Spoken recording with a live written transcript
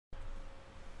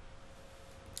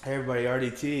Hey everybody,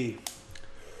 RDT.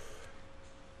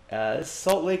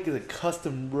 Salt Lake is a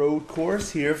custom road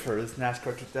course here for this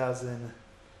NASCAR 2000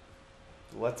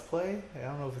 Let's Play. I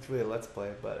don't know if it's really a Let's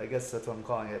Play, but I guess that's what I'm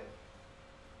calling it.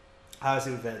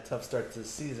 Obviously, we've had a tough start to the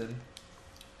season.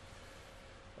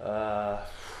 Uh,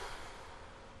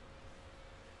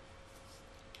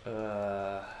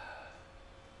 uh,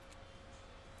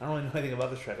 I don't really know anything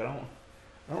about this track. I don't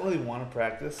really want to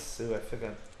practice, so I think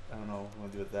I don't know what I'm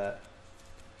gonna do with that.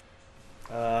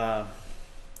 Uh,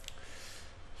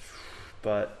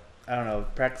 but I don't know.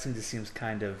 Practicing just seems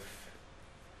kind of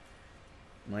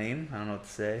lame. I don't know what to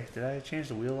say. Did I change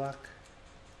the wheel lock?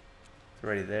 It's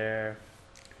already there.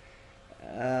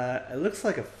 It looks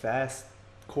like a fast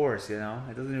course, you know.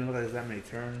 It doesn't even look like there's that many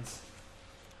turns.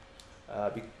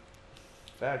 In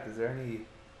fact, is there any?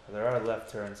 There are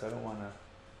left turns. So I don't want to.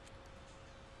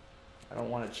 I don't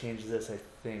want to change this. I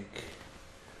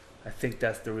think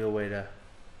that's the real way to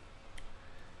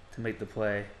make the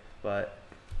play, but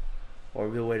or a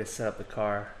real way to set up the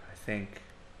car. I think.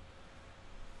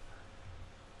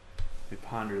 We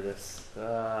ponder this.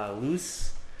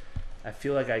 Loose. I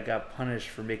feel like I got punished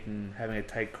for having a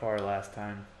tight car last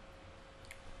time.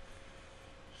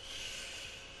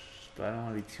 But I don't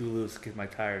want to be too loose because my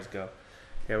tires go.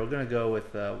 Yeah, we're gonna go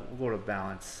with we'll go to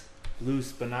balance.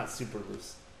 Loose, but not super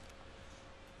loose.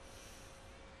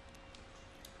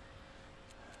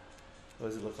 What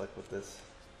does it look like with this?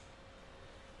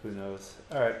 Who knows?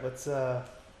 All right, let's.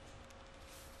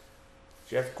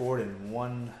 Jeff Gordon,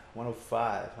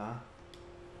 105, huh?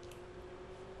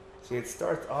 See, it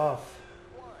starts off.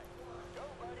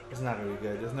 It's not gonna be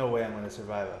good. There's no way I'm gonna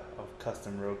survive a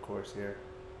custom road course here.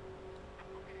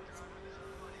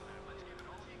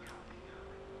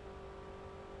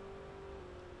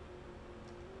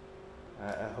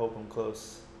 I hope I'm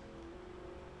close.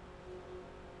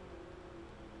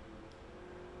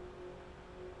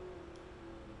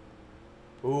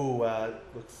 Ooh, wow, it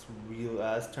looks real.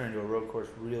 It's turned into a road course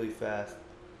really fast.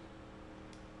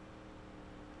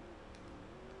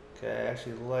 Okay, I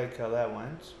actually like how that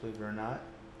went, believe it or not.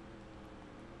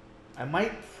 I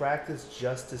might practice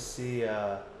just to see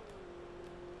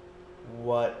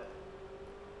what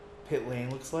pit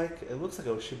lane looks like. It looks like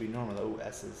it should be normal. Oh,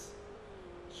 S's.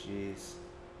 Jeez.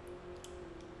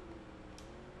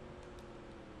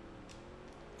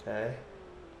 Okay.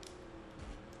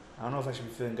 I don't know if I should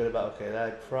be feeling good about. Okay, that I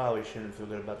probably shouldn't feel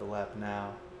good about the lap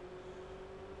now.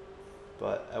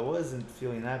 But I wasn't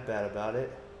feeling that bad about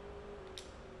it.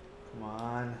 Come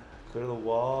on, go to the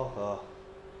wall. Oh,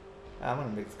 I'm gonna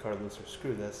make this car looser.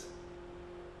 Screw this.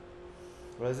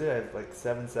 What is it? I have like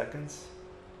 7 seconds.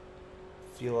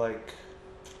 Feel like.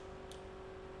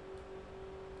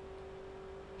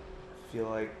 Feel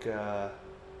like I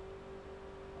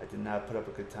did not put up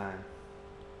a good time.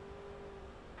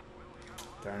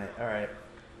 Darn it. All right.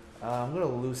 I'm gonna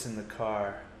loosen the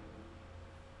car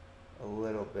a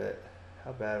little bit.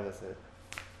 How bad was it?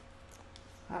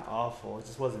 Not awful. It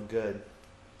just wasn't good.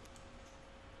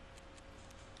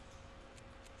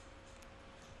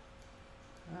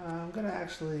 I'm gonna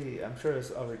actually. I'm sure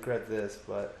I'll regret this,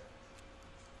 but.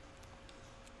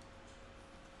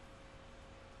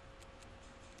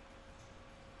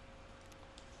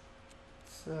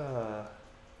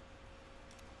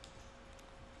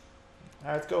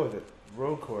 Alright, let's go with it.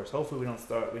 Road course. Hopefully we don't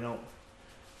start. We don't.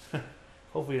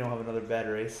 Hopefully we don't have another bad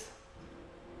race,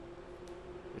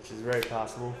 which is very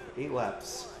possible. 8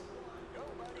 laps.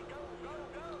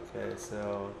 Okay,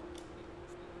 so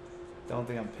don't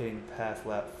think I'm pitting past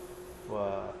lap.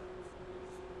 I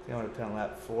think I'm gonna pit on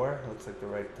lap 4. Looks like the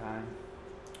right time.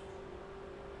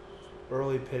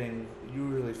 Early pitting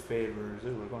usually favors.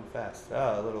 Ooh, we're going fast.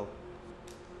 Oh, a little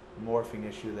morphing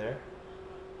issue there.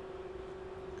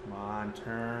 Come on,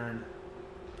 turn.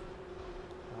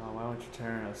 Oh, why won't you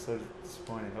turn? I was so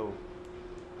disappointed. Oh.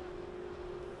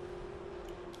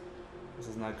 This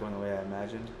is not going the way I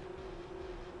imagined.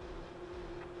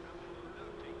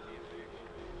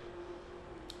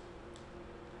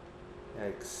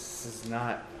 Yikes. This is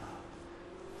not.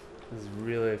 This is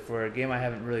really, for a game I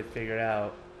haven't really figured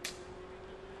out,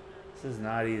 this is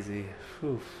not easy.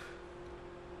 Whew.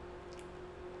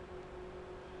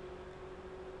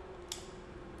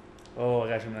 Oh, I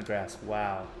got you in the grass.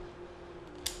 Wow.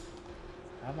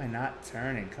 How am I not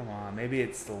turning? Come on. Maybe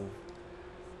it's the.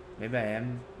 Maybe I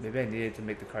am. Maybe I needed to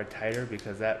make the car tighter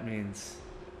because that means.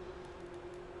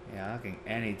 Yeah, I'm not getting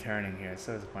any turning here.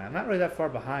 So disappointing. I'm not really that far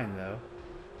behind though.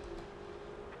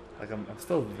 Like I'm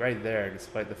still right there,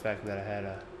 despite the fact that I had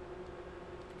a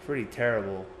pretty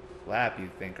terrible lap.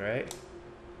 You'd think, right?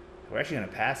 We're actually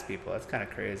gonna pass people. That's kind of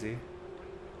crazy.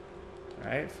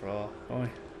 Alright, for all only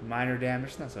minor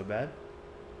damage, not so bad.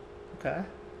 Okay.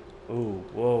 Ooh,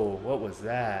 whoa, what was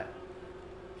that?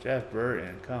 Jeff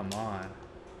Burton, come on.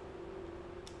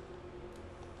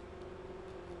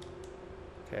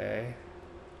 Okay.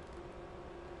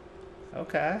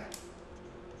 Okay.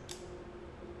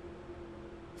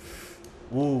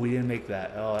 Ooh, we didn't make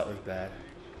that. Oh, that was bad.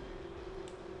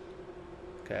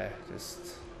 Okay, just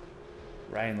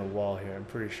right in the wall here. I'm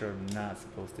pretty sure I'm not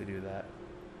supposed to do that.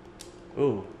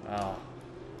 Ooh, oh.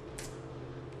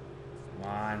 Come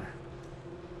on.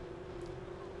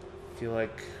 Feel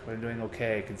like we're doing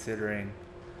okay considering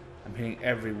I'm hitting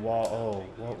every wall.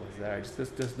 Oh, what was that?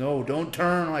 Just no, don't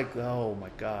turn like, oh my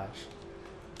gosh.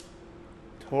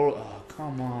 Total, oh,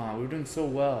 come on. We were doing so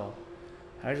well.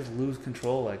 How did I just lose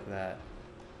control like that?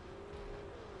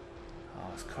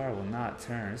 Oh, this car will not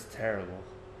turn. It's terrible.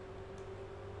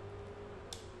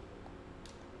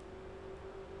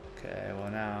 Okay, well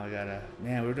now I gotta...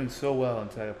 Man, we were doing so well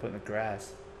until I got put in the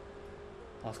grass.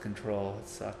 Lost control. It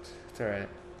sucked. It's alright.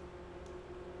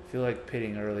 I feel like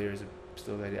pitting earlier is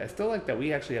still a good idea. I still like that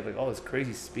we actually have like all this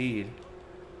crazy speed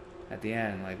at the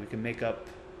end. Like we can make up...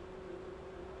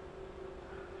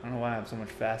 I don't know why I'm so much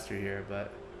faster here,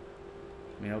 but...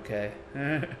 I mean, okay.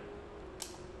 I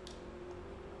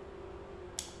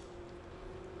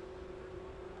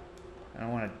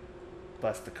don't want to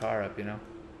bust the car up, you know?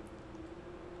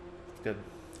 It's good.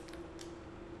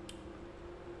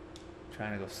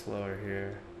 Trying to go slower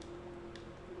here.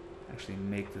 Actually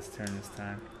make this turn this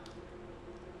time.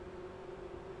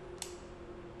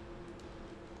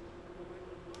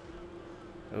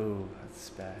 Oh, that's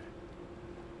bad.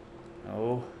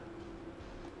 Oh.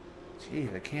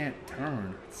 Jeez, I can't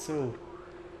turn. It's so...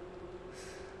 It's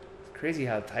crazy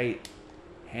how tight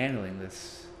handling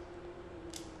this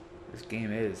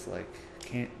game is. Like,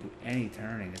 can't do any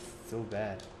turning. It's so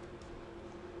bad.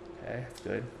 Okay, that's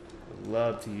good. Would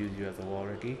love to use you as a wall,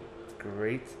 Ricky. It's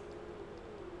great.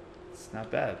 It's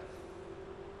not bad.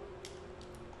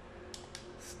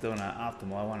 Still not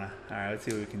optimal. I wanna... Alright, let's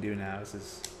see what we can do now. This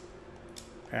is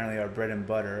apparently our bread and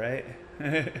butter, right?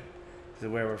 This is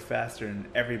where we're faster than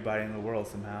everybody in the world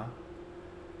somehow.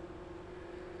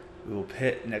 We will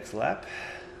pit next lap.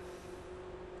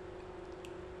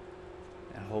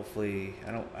 And hopefully,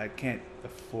 I can't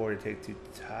afford to take 2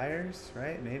 tires,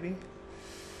 right? Maybe?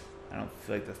 I don't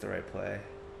feel like that's the right play.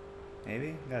 Maybe?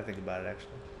 I gotta think about it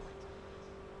actually.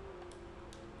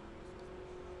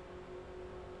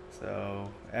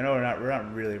 So, I know we're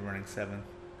not really running 7th.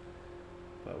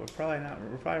 But we're probably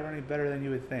running better than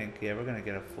you would think. Yeah, we're gonna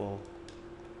get a full...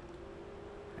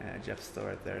 And Jeff's still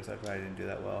right there, so I probably didn't do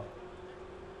that well.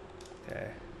 Okay.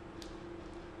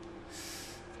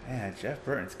 Man, Jeff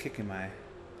Burton's kicking my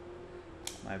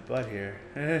butt here.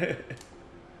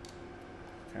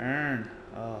 Turn.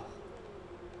 Oh.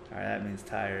 Alright, that means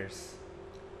tires.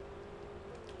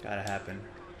 Gotta happen.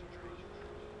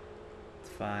 It's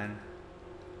fine.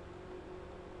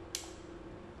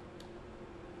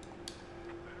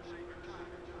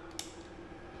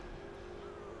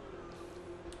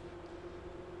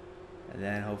 And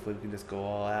then hopefully we can just go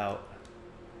all out.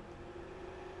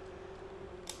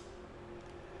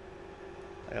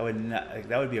 Like I would not, like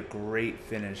that would be a great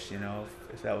finish, you know,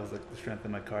 if that was like the strength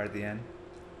of my car at the end.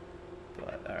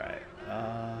 But all right,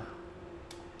 I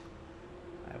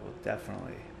will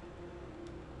definitely.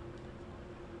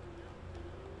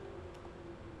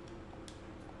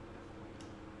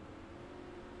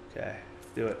 Okay,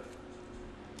 let's do it.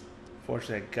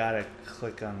 Fortunately, I gotta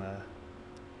click on the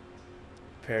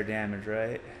repair damage,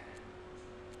 right?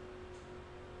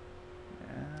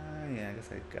 Yeah, I guess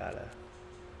I gotta.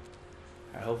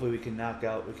 Alright, hopefully we can knock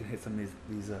out, we can hit some of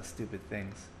these stupid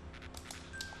things.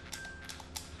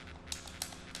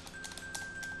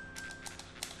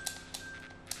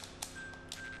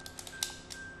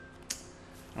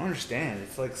 I don't understand.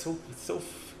 It's like it's so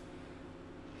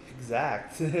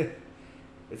exact. It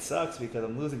sucks because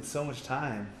I'm losing so much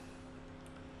time.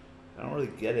 I don't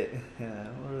really get it. Yeah, I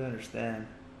don't really understand.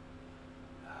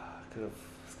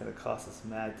 It's gonna cost us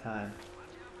mad time.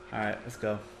 Alright, let's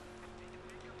go.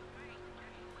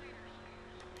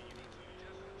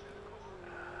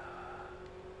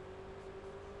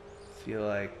 Feel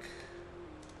like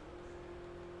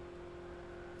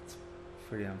it's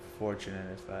pretty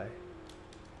unfortunate if I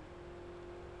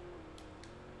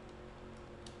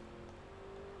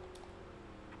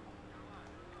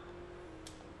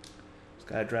just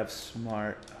gotta drive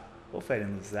smart. Hopefully I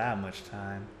didn't lose that much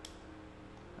time.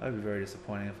 That would be very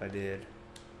disappointing if I did.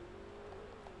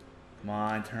 Come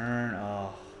on, turn.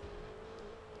 Oh,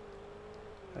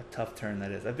 what a tough turn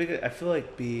that is. I feel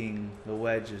like being the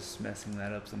wedge is messing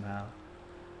that up somehow.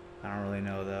 I don't really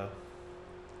know though.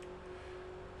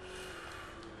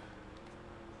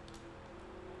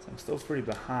 So I'm still pretty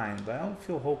behind, but I don't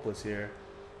feel hopeless here.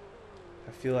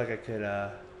 I feel like I could,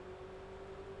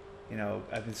 you know,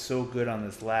 I've been so good on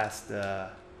this last,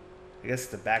 I guess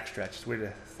it's the backstretch. It's weird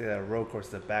to say that a road course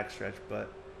is a backstretch,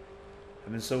 but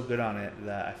I've been so good on it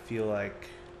that I feel like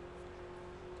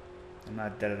I'm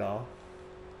not dead at all.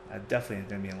 I definitely ain't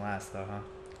gonna be in last though, huh?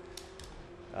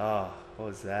 Oh, what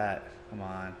was that? Come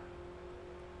on.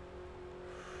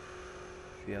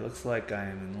 Yeah, it looks like I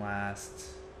am in last.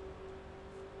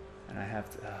 And I have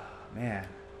to, oh man.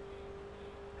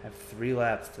 I have 3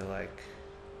 laps to like,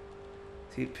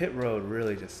 see, pit road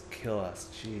really just killed us.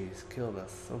 Jeez, killed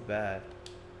us so bad.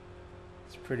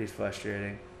 It's pretty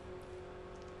frustrating.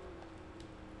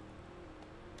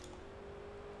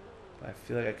 But I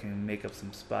feel like I can make up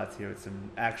some spots here with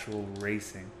some actual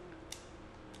racing.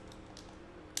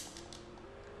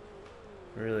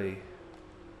 Really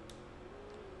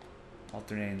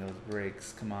alternating those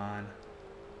brakes. Come on.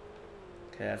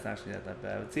 Okay, that's actually not that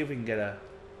bad. Let's see if we can get a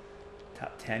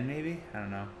top 10 maybe? I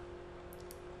don't know.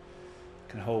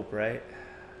 Can hope, right?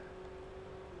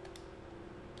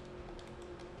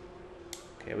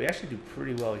 Okay, we actually do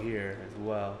pretty well here as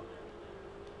well.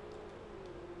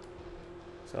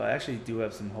 So I actually do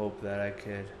have some hope that I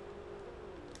could,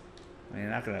 I mean,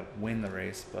 I'm not gonna win the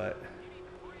race, but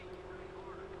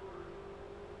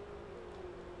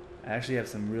I actually have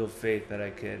some real faith that I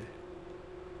could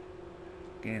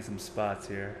gain some spots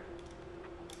here.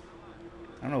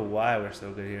 I don't know why we're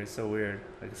so good here. It's so weird.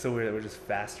 Like, it's so weird that we're just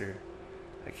faster,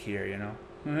 like here, you know?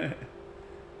 But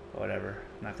whatever.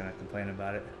 I'm not gonna complain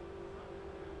about it.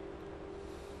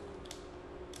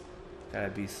 Gotta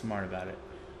be smart about it.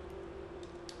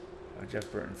 Oh,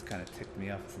 Jeff Burton's kind of ticked me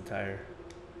off this entire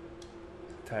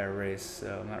race,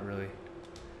 so I'm not really,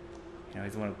 you know,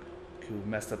 he's the one who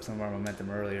messed up some of our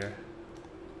momentum earlier.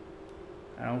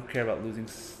 I don't care about losing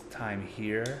time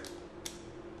here,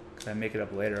 because I make it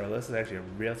up later. Oh, this is actually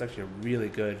a really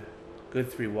good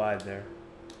 3 wide there.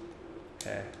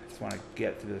 Okay, I just want to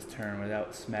get through this turn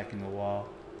without smacking the wall.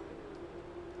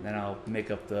 And then I'll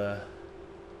make up the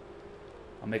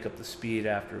speed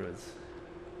afterwards.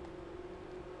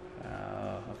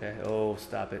 Okay. Oh,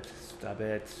 stop it. Stop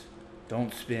it.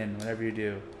 Don't spin, whatever you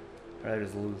do. I'd rather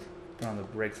just lose. Put on the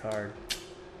brakes hard.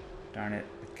 Darn it.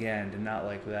 Again, did not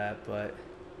like that, but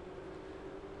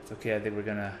it's okay. I think we're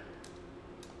gonna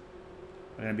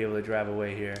be able to drive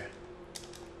away here.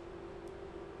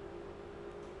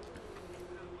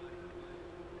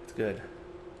 It's good.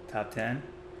 Top 10.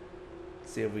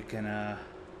 See if we can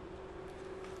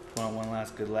put on one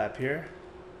last good lap here.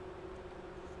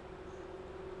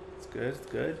 It's good, it's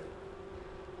good.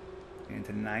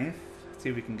 Into 9th. Let's see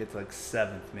if we can get to like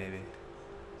 7th maybe.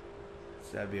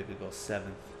 So that'd be a good goal, 7th.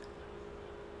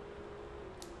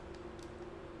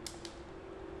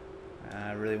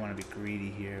 I really want to be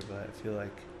greedy here, but I feel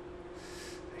like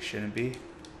I shouldn't be.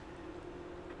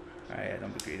 Alright, yeah,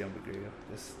 don't be greedy, don't be greedy.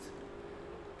 Just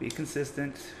be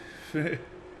consistent.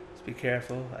 Just be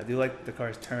careful. I do like the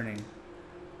car's turning.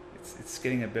 It's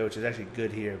skidding a bit, which is actually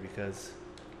good here because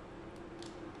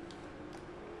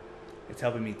it's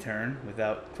helping me turn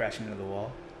without crashing into the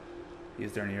wall.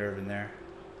 Used Ernie Irvin there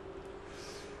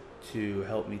to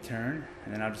help me turn,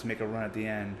 and then I'll just make a run at the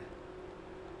end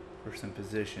for some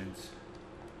positions.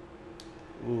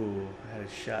 Ooh, I had a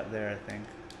shot there, I think.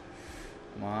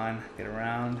 Come on, get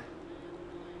around.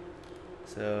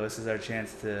 So this is our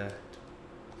chance to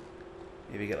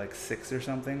maybe get like 6 or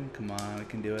something. Come on, we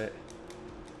can do it.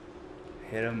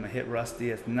 Hit him, hit Rusty.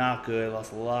 It's not good.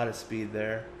 Lost a lot of speed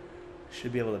there.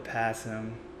 Should be able to pass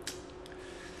him.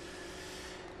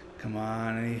 Come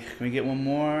on, can we get one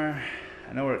more?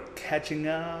 I know we're catching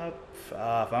up. If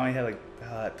I only had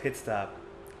like pit stop.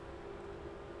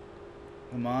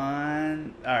 Come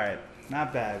on. All right,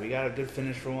 not bad. We got a good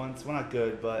finish for once. Well, not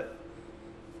good, but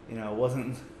you know, it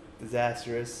wasn't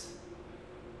disastrous.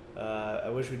 I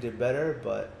wish we did better,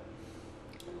 but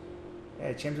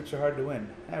yeah, championships are hard to win.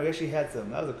 Yeah, we actually had some.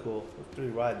 That was a cool 3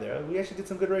 ride there. We actually did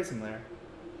some good racing there.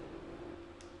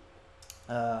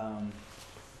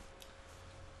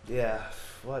 Yeah,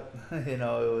 what you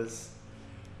know, it was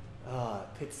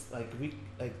pits like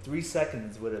 3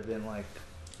 seconds would have been like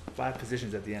 5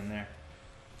 positions at the end there.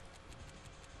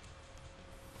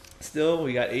 Still,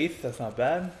 we got 8th. That's not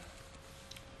bad.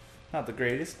 Not the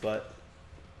greatest, but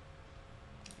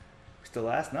still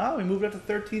last. No, we moved up to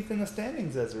 13th in the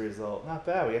standings as a result. Not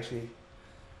bad. We actually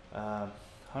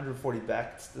 140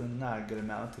 back. Still not a good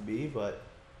amount to be, but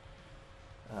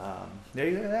there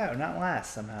you go. We're not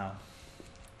last somehow.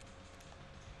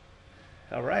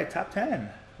 All right, top 10.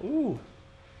 Ooh,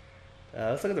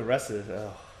 Let's look at the rest of this.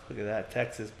 Oh, look at that.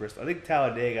 Texas, Bristol. I think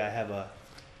Talladega, I have a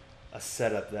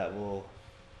setup that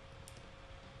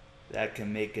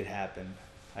can make it happen.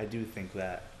 I do think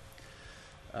that.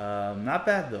 Not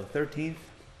bad though. 13th.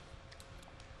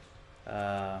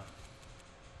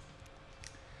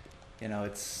 You know,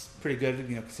 it's pretty good,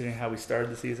 you know, considering how we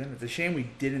started the season. It's a shame we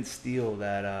didn't steal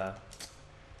that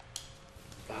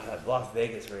that Las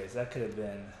Vegas race. That could have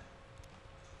been.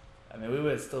 I mean, we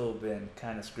would have still been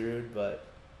kind of screwed, but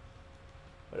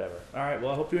whatever. All right.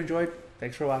 Well, I hope you enjoyed.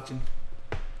 Thanks for watching.